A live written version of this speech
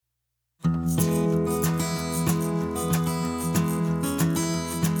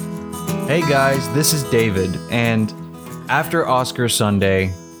Hey guys, this is David, and after Oscar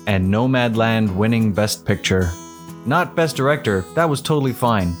Sunday and Nomadland winning Best Picture, not Best Director, that was totally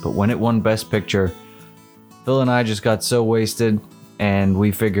fine, but when it won Best Picture, Phil and I just got so wasted, and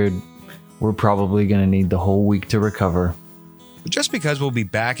we figured we're probably gonna need the whole week to recover. But just because we'll be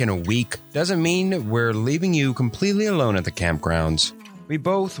back in a week doesn't mean we're leaving you completely alone at the campgrounds. We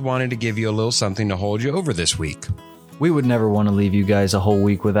both wanted to give you a little something to hold you over this week. We would never want to leave you guys a whole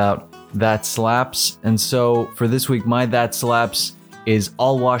week without That Slaps, and so for this week, my That Slaps is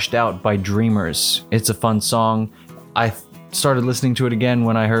All Washed Out by Dreamers. It's a fun song. I started listening to it again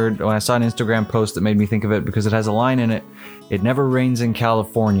when I saw an Instagram post that made me think of it because it has a line in it, "It never rains in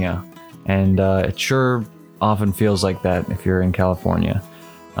California," and it sure often feels like that if you're in California.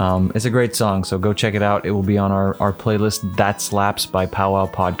 It's a great song, so go check it out. It will be on our playlist, That Slaps by Powwow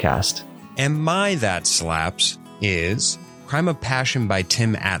Podcast. And my That Slaps is Crime of Passion by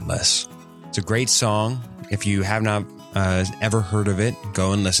Tim Atlas. It's a great song. If you have not ever heard of it,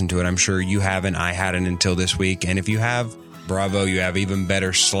 go and listen to it. I'm sure you haven't. I hadn't until this week. And if you have, bravo, you have even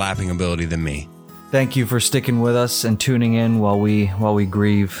better slapping ability than me. Thank you for sticking with us and tuning in while we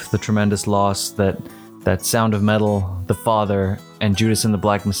grieve the tremendous loss that Sound of Metal, The Father, and Judas and the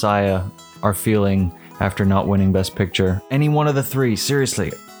Black Messiah are feeling after not winning Best Picture. Any one of the three,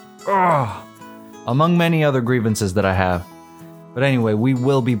 seriously. Ugh. Among many other grievances that I have. But anyway, we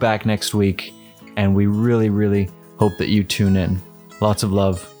will be back next week, and we really, really hope that you tune in. Lots of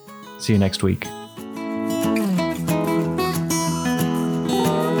love. See you next week.